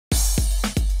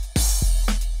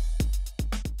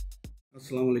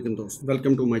अस्सलाम वालेकुम दोस्त,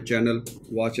 welcome to my channel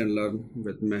watch and learn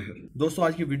with मेहर। दोस्तों,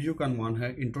 आज की वीडियो का अनुमान है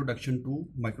इंट्रोडक्शन टू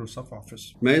माइक्रोसॉफ्ट ऑफिस।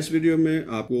 मैं इस वीडियो में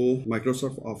आपको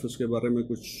माइक्रोसॉफ्ट ऑफिस के बारे में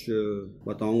कुछ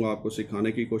बताऊंगा, आपको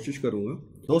सिखाने की कोशिश करूंगा।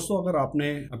 दोस्तों, अगर आपने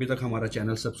अभी तक हमारा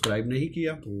चैनल सब्सक्राइब नहीं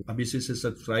किया तो अभी से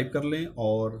सब्सक्राइब कर लें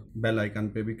और बेल आइकन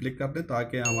पे भी क्लिक कर दें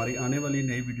ताकि हमारी आने वाली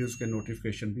नई वीडियोस के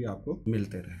नोटिफिकेशन भी आपको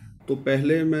मिलते रहें। तो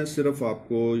पहले मैं सिर्फ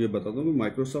आपको ये बता दूं कि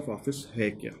माइक्रोसॉफ्ट ऑफिस है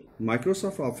क्या।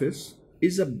 Microsoft office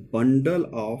is a bundle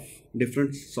of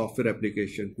different software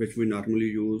application which we normally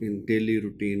use in daily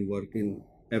routine work in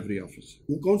every office।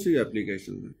 वो कौन सी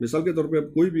एप्लीकेशन है? मिसाल के तौर पे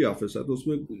अब कोई भी ऑफिस है तो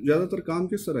उसमें ज़्यादातर काम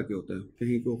किस तरह के होते हैं?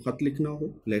 कहीं को ख़त लिखना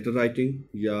हो, लेटर राइटिंग,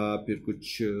 या फिर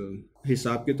कुछ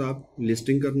हिसाब किताब,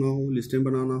 लिस्टिंग करना हो, लिस्टें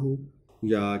बनाना हो,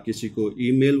 या किसी को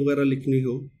ईमेल वगैरह लिखनी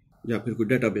हो, या फिर कोई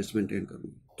डेटाबेस मेंटेन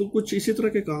करना। तो कुछ इसी तरह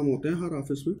के काम होते हैं हर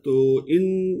ऑफिस में। तो इन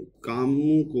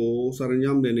कामों को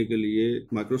सरअंजाम देने के लिए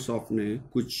माइक्रोसॉफ्ट ने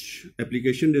कुछ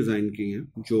एप्लीकेशन डिजाइन की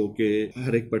हैं जो कि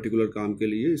हर एक पर्टिकुलर काम के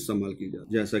लिए इस्तेमाल की जाती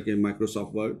है। जैसा कि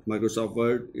Microsoft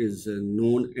word is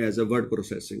known as a word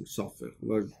processing software,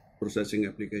 word processing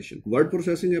application. Word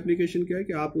processing application क्या है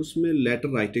कि आप उसमें लेटर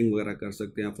राइटिंग वगैरह कर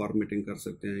सकते हैं, फॉर्मेटिंग कर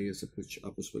सकते हैं, ये सब कुछ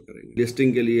आप उस पर करेंगे।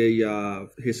 लिस्टिंग के लिए या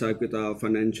हिसाब किताब,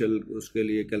 फाइनेंशियल, उसके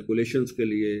लिए कैलकुलेशंस के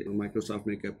लिए माइक्रोसॉफ्ट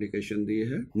ने एक एप्लीकेशन दी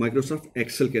है माइक्रोसॉफ्ट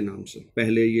एक्सेल के नाम से।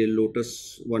 पहले ये लोटस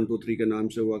 1 2 3 के नाम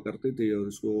से हुआ करती थी और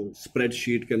इसको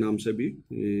स्प्रेडशीट के नाम से भी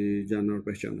जाना और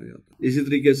पहचाना जाता है। इसी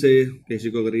तरीके से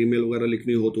किसी को अगर ईमेल वगैरह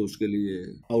लिखनी हो तो उसके लिए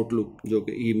आउटलुक, जो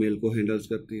कि ईमेल को हैंडल्स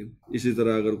करती है। इसी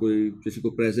तरह अगर कोई किसी को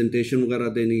प्रेजेंटेशन वगैरह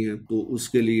देनी है तो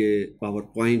उसके लिए पावर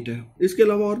पॉइंट है। इसके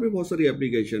अलावा और भी बहुत सारी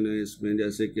एप्लीकेशन है इसमें,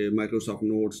 जैसे कि माइक्रोसॉफ्ट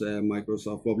नोट्स है,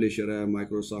 माइक्रोसॉफ्ट पब्लिशर है,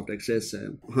 माइक्रोसॉफ्ट एक्सेस है।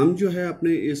 हम जो है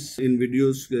अपने इन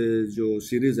वीडियोस के जो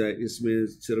सीरीज है इसमें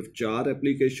सिर्फ 4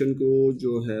 एप्लीकेशन को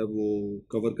जो है वो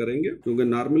कवर करेंगे, क्योंकि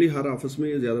नॉर्मली हर ऑफिस में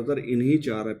ज्यादातर इन्हीं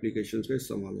 4 एप्लीकेशन का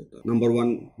इस्तेमाल होता है। Number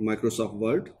 1 Microsoft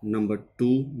word, number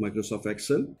 2 Microsoft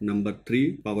Excel, number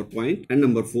 3 power point and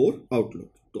number 4 outlook.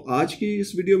 तो आज की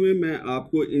इस वीडियो में मैं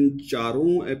आपको इन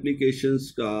चारों एप्लीकेशंस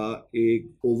का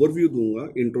एक ओवरव्यू दूंगा,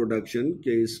 इंट्रोडक्शन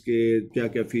के इसके क्या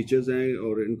क्या फीचर्स हैं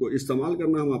और इनको इस्तेमाल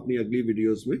करना हम अपनी अगली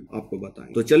वीडियोस में आपको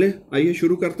बताएंगे। तो चले आइए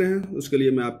शुरू करते हैं। उसके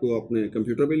लिए मैं आपको अपने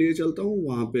कंप्यूटर पे लिए चलता हूँ,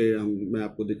 वहाँ पे मैं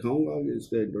आपको दिखाऊंगा,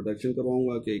 इसका इंट्रोडक्शन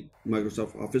करवाऊंगा कि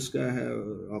माइक्रोसॉफ्ट ऑफिस क्या है,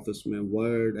 ऑफिस में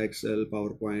वर्ड, एक्सेल,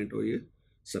 पावर पॉइंट और ये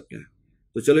सब क्या है।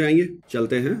 तो चलो आइए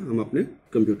चलते हैं हम अपने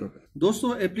कंप्यूटर पर।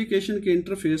 दोस्तों, एप्लीकेशन के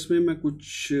इंटरफेस में मैं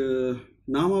कुछ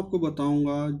नाम आपको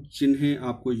बताऊंगा जिन्हें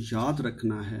आपको याद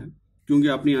रखना है, क्योंकि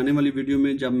अपनी आने वाली वीडियो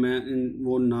में जब मैं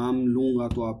वो नाम लूँगा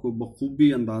तो आपको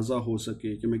बखूबी अंदाज़ा हो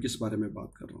सके कि मैं किस बारे में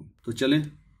बात कर रहा हूँ। तो चलें,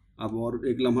 अब और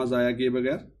एक लम्हा ज़ाया किए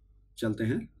बगैर चलते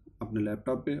हैं अपने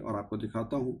लैपटॉप पे और आपको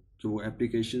दिखाता हूँ कि वो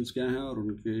एप्लीकेशंस क्या हैं और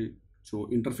उनके जो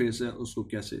इंटरफेस है उसको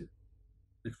कैसे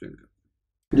एक्सप्लेन करते हैं।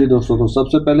 जी दोस्तों, तो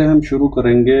सबसे पहले हम शुरू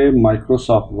करेंगे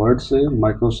माइक्रोसॉफ्ट वर्ड से।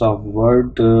 माइक्रोसॉफ्ट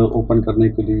वर्ड ओपन करने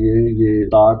के लिए ये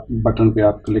स्टार्ट बटन पे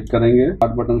आप क्लिक करेंगे।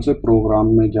 स्टार्ट बटन से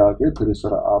प्रोग्राम में जाके फिर इस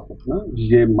तरह आप अपना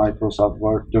ये माइक्रोसॉफ्ट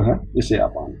वर्ड जो है इसे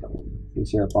आप ऑन करेंगे।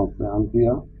 इसे आप ऑन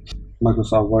किया,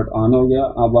 माइक्रोसॉफ्ट वर्ड ऑन हो गया।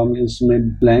 अब हम इसमें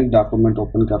ब्लैंक डॉक्यूमेंट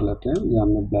ओपन कर लेते हैं। ये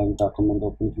हमने ब्लैंक डॉक्यूमेंट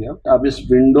ओपन किया। अब इस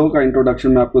विंडो का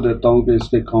इंट्रोडक्शन मैं आपको देता हूँ कि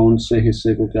इसके कौन से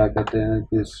हिस्से को क्या कहते हैं,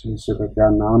 कि इस हिस्से का क्या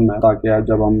नाम है, ताकि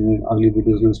जब हम अगली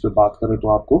वीडियोस में इस पर बात करें तो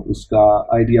आपको इसका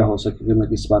आइडिया हो सके कि मैं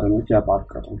किस बारे में क्या बात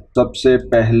कर रहा हूँ। सबसे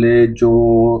पहले जो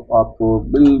आपको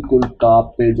बिल्कुल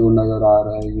टॉप पे जो नज़र आ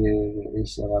रहा है, ये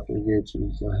इस जगह पे ये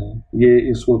चीज़ जो है,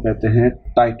 ये इसको कहते हैं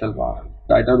टाइटल बार।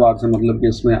 टाइटल बार से मतलब कि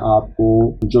इसमें आपको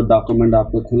जो डॉक्यूमेंट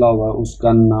आपको खुला हुआ है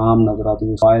उसका नाम नजर आता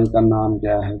है। फाइल का नाम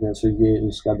क्या है, जैसे ये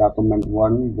इसका डॉक्यूमेंट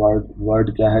 1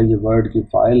 वर्ड क्या है, ये वर्ड की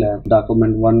फाइल है।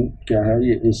 डॉक्यूमेंट 1 क्या है,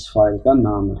 ये इस फाइल का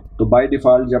नाम है। तो बाय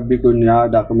डिफॉल्ट जब भी कोई नया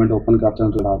डॉक्यूमेंट ओपन करते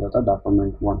हैं तो आ जाता है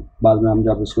डॉक्यूमेंट 1। बाद में हम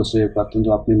जब इसको सेव करते हैं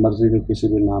तो अपनी मर्जी के किसी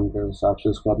भी नाम के हिसाब से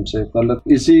इसको हम सेव कर लेते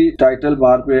हैं। इसी टाइटल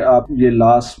बार पे आप ये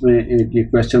लास्ट में एक ये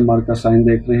क्वेश्चन मार्क का साइन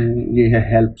देख रहे हैं, ये है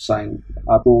हेल्प साइन।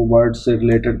 आपको वर्ड से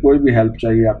रिलेटेड कोई भी हेल्प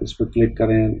चाहिए, आप इस पर क्लिक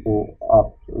करें तो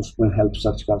आप उसमें हेल्प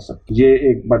सर्च कर सकते हैं। ये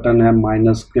एक बटन है,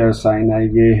 माइनस का साइन है,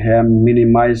 ये है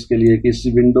मिनिमाइज के लिए,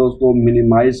 किसी विंडोज को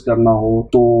मिनिमाइज करना हो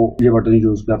तो ये बटन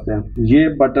यूज करते हैं। ये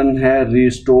बटन है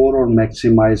रिस्टोर और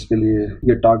मैक्सिमाइज के लिए,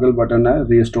 ये टॉगल बटन है,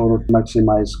 रिस्टोर और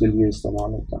मैक्सिमाइज के लिए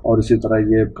इस्तेमाल होता है। और इसी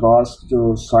तरह ये क्रॉस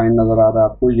जो साइन नजर आ रहा है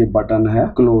आपको, ये बटन है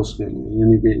क्लोज के लिए,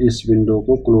 यानी कि इस विंडो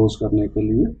को क्लोज करने के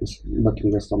लिए इस बटन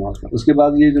का इस्तेमाल करते हैं। उसके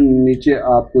बाद ये जो नीचे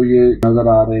आपको ये नजर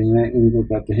आ रहे हैं इनको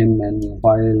कहते हैं menu.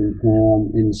 File, home,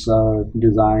 insert,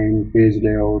 design, page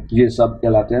layout, ये सब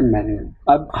कहलाते हैं मेन्यू।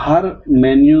 अब हर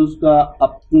मेन्यूज का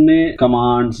अपने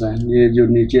कमांड्स हैं। ये जो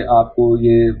नीचे आपको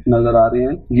ये नजर आ रहे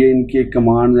हैं, ये इनके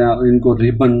कमांड्स हैं, इनको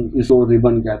रिबन, इसको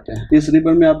रिबन कहते हैं। इस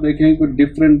रिबन में आप देखेंगे कोई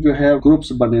डिफरेंट जो है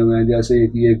ग्रुप्स बने हुए हैं, जैसे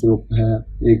एक ये ग्रुप है,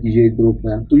 एक ये ग्रुप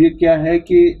है। तो ये क्या है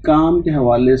कि काम के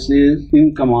हवाले से इन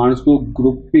कमांड्स को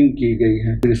ग्रुपिंग की गई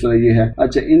है। इस तरह ये है।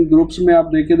 अच्छा, इन ग्रुप्स में आप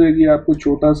देखें तो ये आपको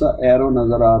छोटा सा एरो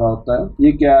नजर आ रहा होता है।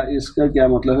 ये क्या, इसका क्या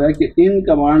मतलब है कि इन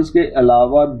कमांड्स के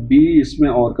अलावा भी इसमें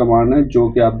और कमांड है जो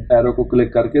कि आप एरो को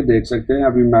क्लिक करके देख सकते हैं।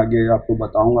 अभी मैं आगे आपको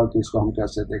बताऊंगा कि इसको हम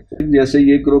कैसे देखते हैं। जैसे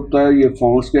ये ग्रुप था, ये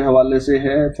फॉन्ट्स के हवाले से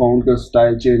है, फॉन्ट का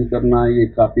स्टाइल चेंज करना, ये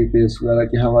कॉपी पेस्ट वगैरह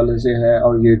के हवाले से है।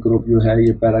 और ये ग्रुप जो है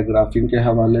ये पैराग्राफिंग के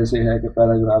हवाले से है कि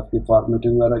पैराग्राफ की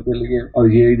फॉर्मेटिंग वगैरह के लिए।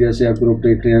 और ये जैसे आप ग्रुप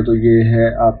देख रहे हैं तो ये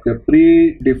है आपके pre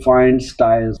defined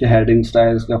styles, heading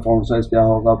styles का फॉन्ट साइज क्या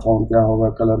होगा, फॉन्ट क्या होगा,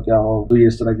 कलर क्या होगा। तो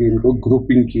इस तरह की इनको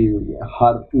ग्रुपिंग की हुई है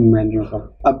हर मेन्यू पर।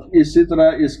 अब इसी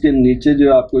तरह इसके नीचे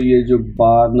जो आपको ये जो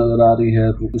बार नजर आ रही है,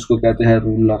 इसको कहते हैं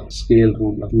रूलर, स्केल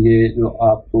रूलर। ये जो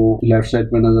आपको लेफ्ट साइड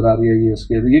पे नजर आ रही है ये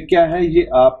स्केल, ये क्या है, ये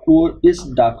आपको इस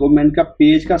डॉक्यूमेंट का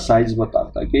पेज का साइज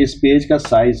बताता है कि इस पेज का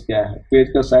साइज क्या है। पेज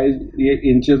का साइज ये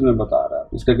इंचेस में बता रहा है।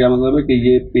 इसका क्या मतलब है कि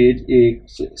ये पेज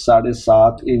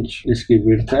 7.5 इंच इसकी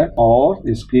विड्थ है और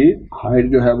इसकी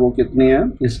हाइट जो है वो कितनी है,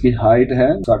 इसकी हाइट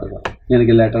है 7.5, यानी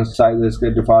कि लेटर साइज, इसके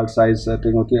डिफॉल्ट साइज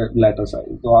सेटिंग होती है लेटर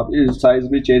साइज। तो आप इस साइज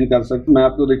भी चेंज कर सकते हैं। मैं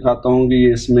आपको दिखाता हूँ कि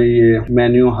इसमें ये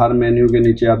मेन्यू, हर मेन्यू के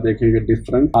नीचे आप देखेंगे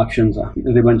डिफरेंट ऑप्शंस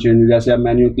हैं। रिबन चेंज, जैसे आप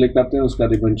मेन्यू क्लिक करते हैं उसका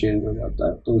रिबन चेंज हो जाता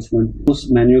है, तो उसमें उस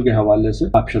मेन्यू के हवाले से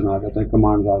ऑप्शन आ जाते हैं,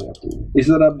 कमांड आ जाती है। इस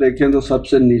तरह आप देखें तो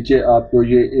सबसे नीचे आपको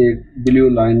ये एक ब्लू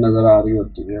लाइन नजर आ रही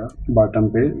होती है बॉटम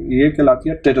पे, ये कहलाती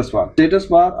है स्टेटस बार। स्टेटस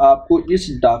बार आपको इस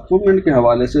डॉक्यूमेंट के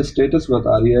हवाले से स्टेटस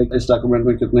बता रही है। इस डॉक्यूमेंट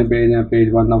में कितने पेज हैं,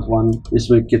 पेज 1 of 1,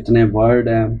 इसमें कितने वर्ड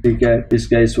हैं, ठीक है,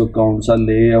 इसका इसको कौन सा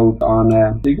लेआउट ऑन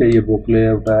है, ठीक है, ये बुक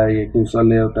लेआउट है, ये दूसरा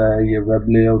लेआउट है, ये वेब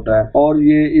लेआउट है, और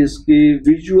ये इसकी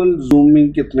विजुअल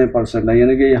जूमिंग कितने परसेंट है,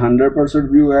 यानी कि ये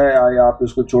 100% व्यू है। आप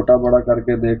इसको छोटा बड़ा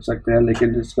करके देख सकते हैं,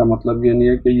 लेकिन इसका मतलब ये नहीं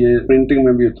है कि ये प्रिंटिंग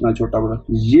में भी इतना छोटा बड़ा,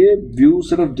 ये व्यू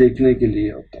सिर्फ देखने के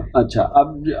लिए होता है। अच्छा,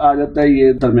 अब आ जाता है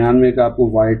ये दरमियान में एक आपको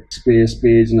व्हाइट स्पेस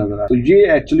पेज नजर आ, तो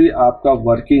ये एक्चुअली आपका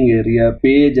वर्किंग एरिया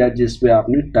पेज है जिसपे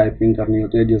आपने टाइपिंग करनी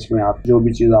होती है, जिसमें आप जो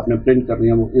भी चीज आपने प्रिंट करनी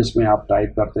है वो इसमें आप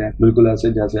टाइप करते हैं, बिल्कुल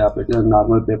ऐसे जैसे आप एक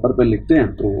नॉर्मल पेपर पे लिखते हैं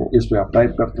तो इस पे आप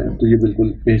टाइप करते हैं। तो ये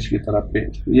बिल्कुल पेज की तरह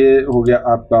पेज। ये हो गया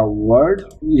आपका वर्ड।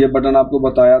 ये बटन आपको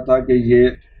बताया था कि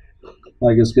ये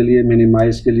इसके लिए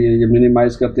मिनिमाइज के लिए, ये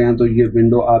मिनिमाइज करते हैं तो ये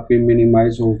विंडो आपकी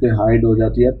मिनिमाइज होकर हाइड हो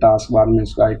जाती है, टास्क बार में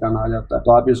इसका आइकन आ जाता है।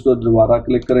 तो आप इसको दोबारा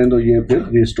क्लिक करें तो ये फिर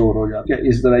रिस्टोर हो जाता है।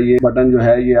 इस तरह ये बटन जो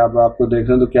है ये अब आपको देख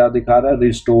रहे हैं तो क्या दिखा रहा है,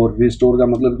 रिस्टोर। रिस्टोर का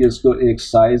मतलब कि इसको एक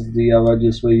साइज दिया हुआ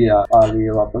जिसमें ये आ गई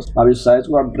है वापस। अब इस साइज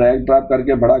को आप ड्रैग ड्रॉप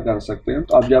करके बड़ा कर सकते हैं।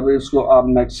 तो अब जब इसको आप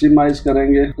मैक्सिमाइज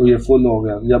करेंगे तो ये फुल हो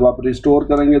गया। जब आप रिस्टोर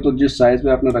करेंगे तो जिस साइज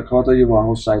पे आपने रखा हुआ था ये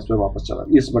वहाँ उस साइज पे वापस चला।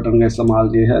 इस बटन का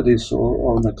इस्तेमाल ये है, रिस्टोर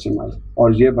और मैक्सिमाइज।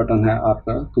 और ये बटन है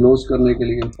आपका क्लोज करने के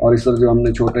लिए। और इस तरह जो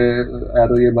हमने छोटे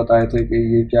एरो ये बताए थे कि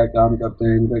ये क्या काम करते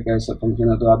हैं, इनका कैसा फंक्शन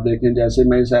है, तो आप देखें जैसे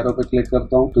मैं इस एरो पे क्लिक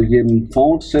करता हूँ तो ये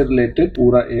फॉन्ट से रिलेटेड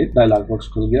पूरा एक डायलॉग बॉक्स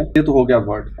खुल गया। ये तो हो गया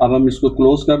वर्ड। अब हम इसको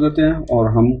क्लोज कर देते हैं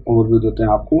और हम ओवरव्यू देते हैं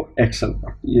आपको एक्सेल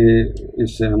का। ये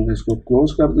इससे हमने इसको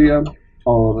क्लोज कर दिया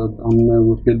और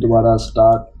हमने फिर दोबारा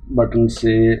स्टार्ट बटन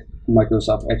से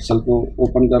माइक्रोसॉफ्ट एक्सेल को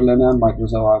ओपन कर लेना है।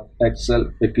 माइक्रोसॉफ्ट एक्सेल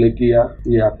पे क्लिक किया,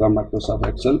 ये आपका माइक्रोसॉफ्ट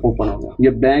एक्सेल ओपन हो गया। ये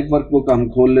ब्लैंक वर्कबुक हम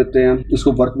खोल लेते हैं।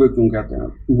 इसको वर्कबुक क्यों कहते हैं?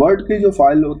 वर्ड की जो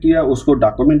फाइल होती है उसको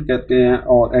डॉक्यूमेंट कहते हैं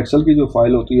और एक्सेल की जो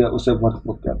फाइल होती है उसे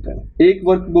वर्कबुक कहते हैं। एक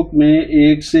वर्कबुक में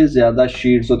एक से ज्यादा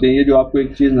शीट्स होती हैं। ये जो आपको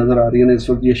एक चीज नजर आ रही है ना इस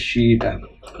वक्त, ये शीट है।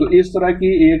 तो इस तरह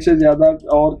की एक से ज्यादा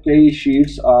और कई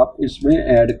शीट्स आप इसमें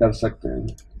ऐड कर सकते हैं,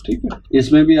 ठीक है।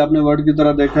 इसमें भी आपने वर्ड की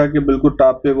तरह देखा कि बिल्कुल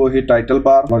टॉप पे वो ही टाइटल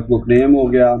बार, वर्कबुक नेम हो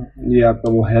गया, ये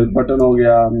आपका वो हेल्प बटन हो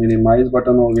गया, मिनिमाइज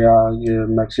बटन हो गया, ये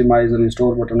मैक्सिमाइज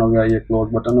रिस्टोर बटन हो गया, ये क्लोज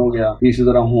बटन हो गया। इसी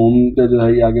तरह होम के जो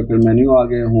है ये आगे फिर मेन्यू आ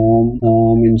गए,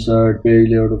 home, insert, page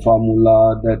layout, formula,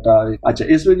 data. अच्छा,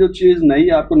 इसमें जो चीज नई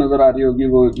आपको नजर आ रही होगी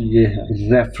वो ये है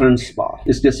रेफरेंस बार।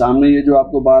 इसके सामने ये जो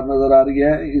आपको बार नजर आ रही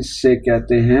है इससे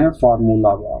कहते हैं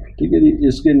फार्मूला बार, ठीक है जी।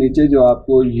 इसके नीचे जो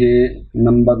आपको ये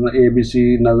नंबर ABC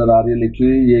नजर आ रही है लिखी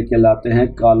हुई, ये कहलाते हैं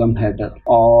कॉलम हेडर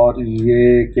और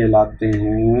ये कहलाते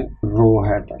हैं रो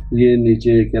हेडर। ये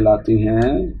नीचे कहलाती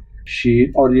हैं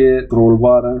शीट, और ये स्क्रॉल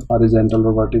बार है, हॉरिजॉन्टल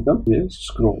और वर्टिकल, ये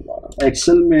स्क्रॉल बार है।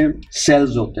 एक्सेल में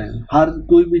सेल्स होते हैं, हर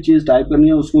कोई भी चीज टाइप करनी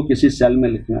है उसको किसी सेल में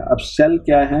लिखना है। अब सेल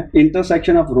क्या है?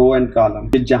 Intersection of row and column,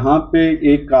 जहां पे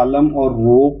एक कॉलम और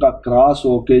रो का क्रॉस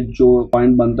होके जो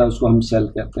पॉइंट बनता है उसको हम सेल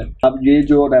कहते हैं। अब ये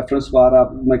जो रेफरेंस बार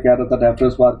आप मैं कह रहा था,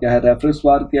 रेफरेंस बार क्या है? रेफरेंस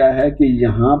बार क्या है कि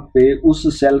यहाँ पे उस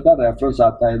सेल का रेफरेंस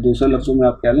आता है, दूसरे लफ्जों में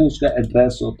आप कह लें उसका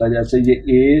एड्रेस होता है। जैसे ये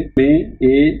ए में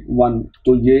A1,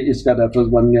 तो ये इसका रेफरेंस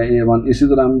बन गया A1। इसी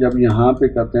तरह हम जब यहाँ पे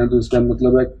करते हैं तो इसका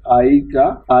मतलब है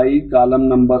आई कॉलम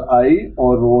नंबर I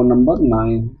और रो नंबर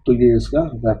 9, तो ये इसका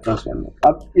रेफरेंस बन गया।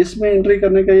 अब इसमें एंट्री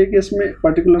करने का ये कि इसमें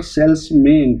पर्टिकुलर सेल्स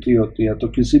में एंट्री होती है, तो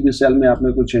किसी भी सेल में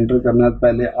आपने कुछ एंटर करना है,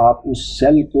 पहले आप उस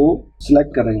सेल को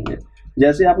सिलेक्ट करेंगे।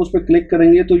 जैसे आप उस पर क्लिक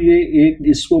करेंगे तो ये एक,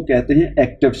 इसको कहते हैं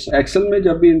एक्टिव सेल। एक्सेल में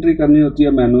जब भी एंट्री करनी होती है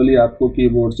मैनुअली आपको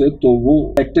कीबोर्ड से, तो वो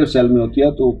एक्टिव सेल में होती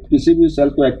है। तो किसी भी सेल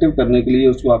को एक्टिव करने के लिए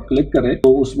उसको आप क्लिक करें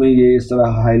तो उसमें ये इस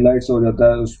तरह हाईलाइट्स हो जाता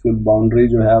है, उसकी बाउंड्री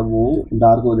जो है वो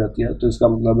डार्क हो जाती है, तो इसका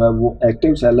मतलब है वो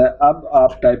एक्टिव सेल है। अब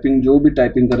आप टाइपिंग जो भी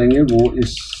टाइपिंग करेंगे वो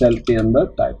इस सेल के अंदर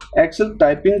टाइप। एक्सेल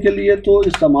टाइपिंग के लिए तो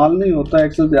इस्तेमाल नहीं होता,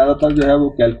 एक्सेल ज्यादातर जो है वो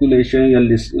कैलकुलेशन या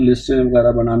लिस्ट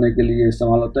वगैरह बनाने के लिए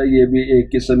इस्तेमाल होता है। ये भी एक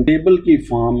किस्म टेबल की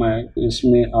फॉर्म है,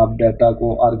 इसमें आप डाटा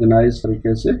को ऑर्गेनाइज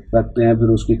तरीके से रखते हैं, फिर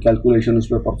उसकी कैलकुलेशन उस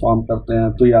पर परफॉर्म करते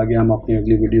हैं। तो ये आगे हम अपनी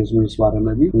अगली वीडियोस में इस बारे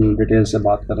में भी डिटेल से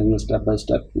बात करेंगे, स्टेप बाय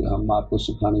स्टेप हम आपको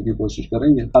सिखाने की कोशिश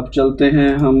करेंगे। अब चलते हैं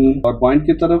हम पावर पॉइंट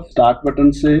की तरफ। स्टार्ट बटन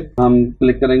से हम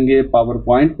क्लिक करेंगे पावर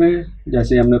पॉइंट पे।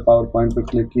 जैसे हमने पावर पॉइंट पे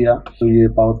क्लिक किया तो ये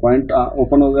पावर पॉइंट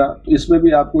ओपन हो गया। तो इसमें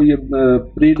भी आपको ये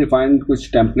प्री डिफाइंड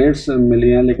कुछ टेम्पलेट्स मिली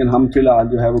हैं, लेकिन हम फिलहाल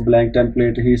जो है वो ब्लैंक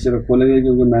टेम्पलेट ही सिर्फ खोलेंगे,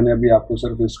 क्योंकि मैंने अभी आपको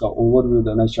सिर्फ इसका ओवरव्यू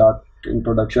देना, शॉर्ट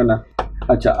इंट्रोडक्शन है।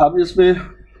 अच्छा, अब इसमें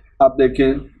आप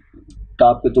देखें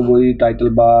टॉप पे तो वही टाइटल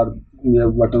बार, ये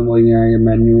बटन वही हैं, ये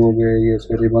मेन्यू हो गए, ये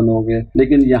इसके रिबन हो गए,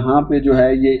 लेकिन यहाँ पे जो है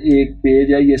ये एक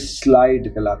पेज है, ये स्लाइड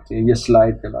कहलाती है, ये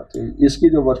स्लाइड कहलाती है। इसकी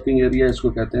जो वर्किंग एरिया है इसको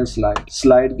कहते हैं स्लाइड।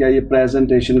 स्लाइड क्या, ये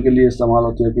प्रेजेंटेशन के लिए इस्तेमाल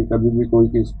होती है कि कभी भी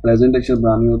कोई प्रेजेंटेशन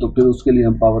बनानी हो तो फिर उसके लिए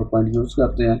हम पावर पॉइंट यूज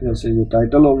करते हैं। जैसे ये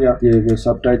टाइटल हो गया, ये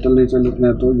सब टाइटल नीचे लिखना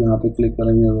है तो यहाँ पे क्लिक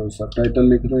करेंगे और सब टाइटल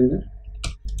लिख देंगे।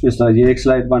 इस तरह ये एक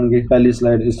स्लाइड बन गई, पहली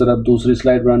स्लाइड। इस तरह दूसरी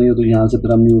स्लाइड बनानी है तो यहाँ से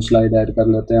फिर हम न्यू स्लाइड ऐड कर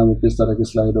लेते हैं, वो किस तरह की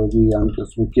स्लाइड होगी या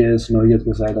उसमें किस नोयत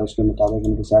की स्लाइड है उसके मुताबिक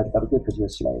हम डिसाइड करके फिर ये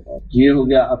स्लाइड है। ये हो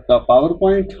गया आपका पावर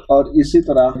पॉइंट। और इसी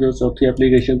तरह जो चौथी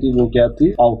एप्लीकेशन थी वो क्या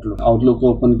थी? आउटलुक। आउटलुक को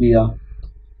ओपन किया।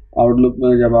 आउटलुक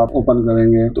में जब आप ओपन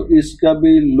करेंगे तो इसका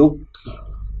भी लुक,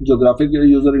 जो ग्राफिक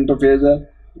यूजर इंटरफेस है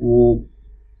वो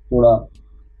थोड़ा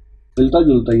मिलता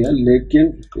जुलता ही है, लेकिन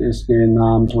इसके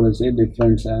नाम थोड़े से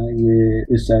डिफरेंट्स हैं। ये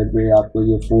इस साइड पे आपको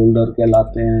ये फोल्डर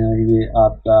कहलाते हैं, ये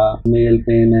आपका मेल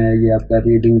पेन है, ये आपका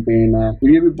रीडिंग पेन है। तो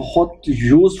ये भी बहुत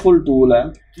यूजफुल टूल है।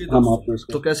 हम आपको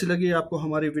तो कैसी लगी आपको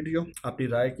हमारी वीडियो? अपनी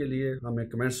राय के लिए हमें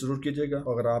कमेंट जरूर कीजिएगा।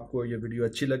 अगर आपको ये वीडियो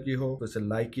अच्छी लगी हो तो इसे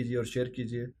लाइक कीजिए और शेयर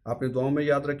कीजिए। आपने दुआओं में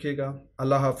याद रखिएगा।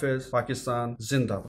 अल्लाह हाफिज। पाकिस्तान जिंदाबाद।